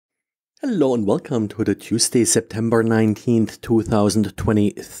Hello and welcome to the Tuesday, September 19th,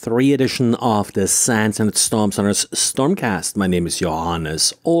 2023 edition of the SANS and Storm Center's Stormcast. My name is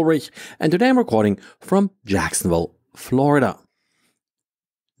Johannes Ulrich and today I'm recording from Jacksonville, Florida.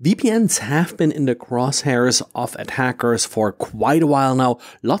 VPNs have been in the crosshairs of attackers for quite a while now.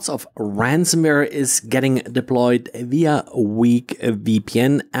 Lots of ransomware is getting deployed via weak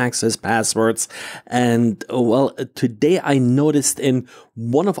VPN access passwords. And well, today I noticed in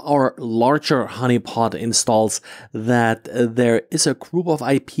one of our larger honeypot installs that there is a group of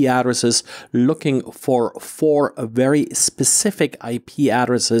IP addresses looking for 4 very specific IP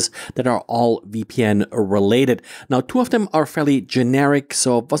addresses that are all VPN related. Now, 2 of them are fairly generic,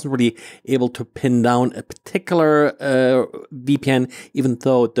 so wasn't really able to pin down a particular VPN, even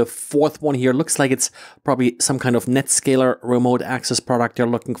though the 4th one here looks like it's probably some kind of NetScaler remote access product they're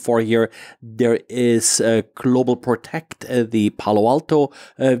looking for here. There is Global Protect, the Palo Alto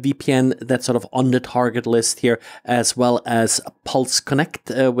VPN that's sort of on the target list here, as well as Pulse Connect,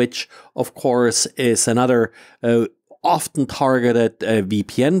 which of course is another often targeted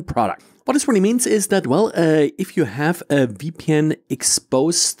VPN product. What this really means is that, well, if you have a VPN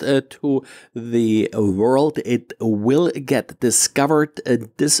exposed to the world, it will get discovered.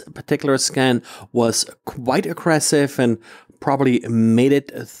 This particular scan was quite aggressive and probably made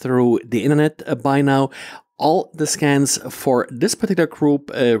it through the internet by now. All the scans for this particular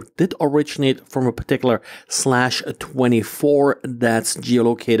group did originate from a particular /24 that's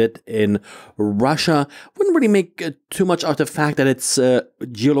geolocated in Russia. Wouldn't really make too much of the fact that it's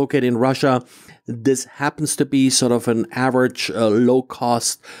geolocated in Russia. This happens to be sort of an average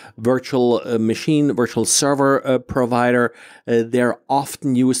low-cost virtual machine, virtual server provider. They're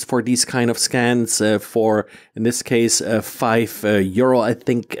often used for these kind of scans for, in this case, €5, I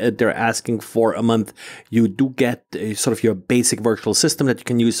think they're asking for a month. You do get sort of your basic virtual system that you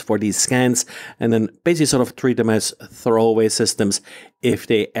can use for these scans, and then basically sort of treat them as throwaway systems if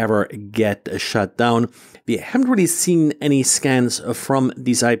they ever get shut down. We haven't really seen any scans from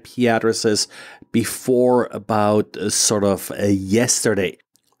these IP addresses before about sort of yesterday.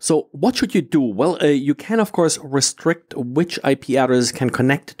 So what should you do? Well, you can, of course, restrict which IP addresses can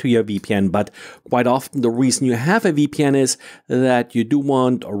connect to your VPN, but quite often the reason you have a VPN is that you do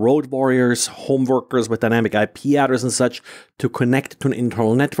want road warriors, home workers with dynamic IP address and such to connect to an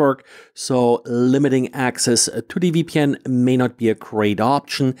internal network. So limiting access to the VPN may not be a great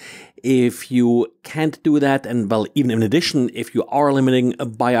option. If you can't do that, and well, even in addition, if you are limiting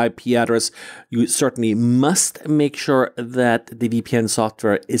by IP address, you certainly must make sure that the VPN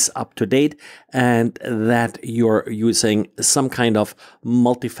software is up to date and that you're using some kind of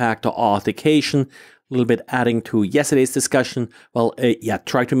multi-factor authentication. A little bit adding to yesterday's discussion, well,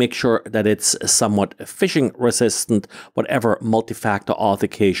 try to make sure that it's somewhat phishing resistant, whatever multi-factor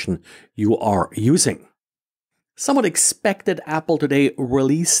authentication you are using. Somewhat expected, Apple today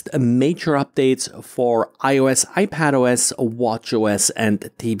released major updates for iOS, iPadOS, WatchOS,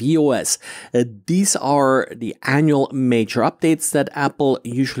 and tvOS. These are the annual major updates that Apple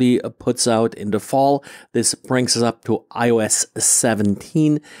usually puts out in the fall. This brings us up to iOS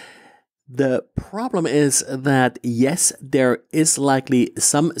 17. The problem is that, yes, there is likely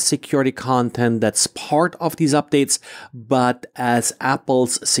some security content that's part of these updates, but as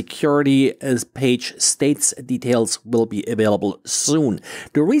Apple's security page states, details will be available soon.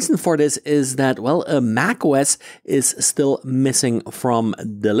 The reason for this is that, well, macOS is still missing from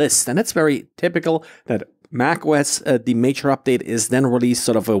the list, and that's very typical that macOS, the major update is then released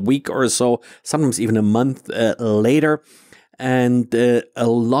sort of a week or so, sometimes even a month later. And a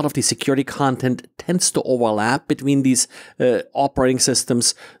lot of the security content tends to overlap between these operating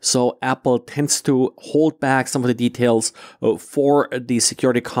systems. So Apple tends to hold back some of the details for the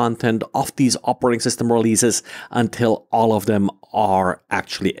security content of these operating system releases until all of them are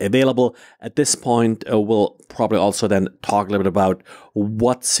actually available. At this point, we'll probably also then talk a little bit about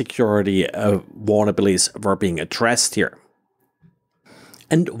what security vulnerabilities were being addressed here.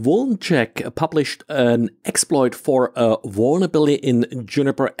 And Vuln published an exploit for a vulnerability in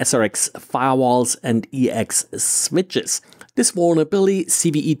Juniper SRX firewalls and EX switches. This vulnerability,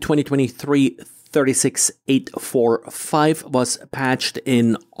 CVE 2023-36845, was patched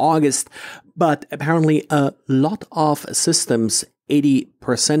in August, but apparently a lot of systems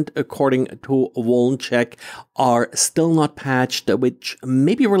 80% according to Vuln check, are still not patched, which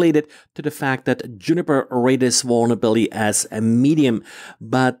may be related to the fact that Juniper rated this vulnerability as a medium.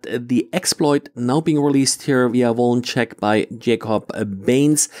 But the exploit now being released here via Vuln check by Jacob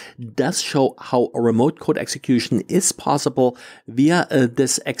Baines does show how a remote code execution is possible via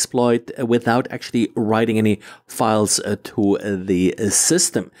this exploit without actually writing any files to the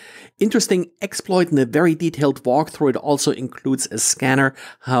system. Interesting exploit and a very detailed walkthrough. It also includes a scanner,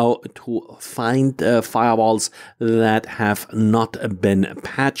 how to find firewalls that have not been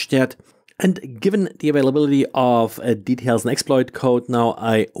patched yet. And given the availability of details and exploit code now,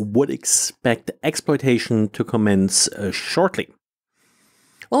 I would expect exploitation to commence shortly.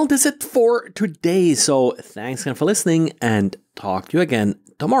 Well, that's it for today. So thanks again for listening and talk to you again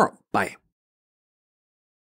tomorrow. Bye.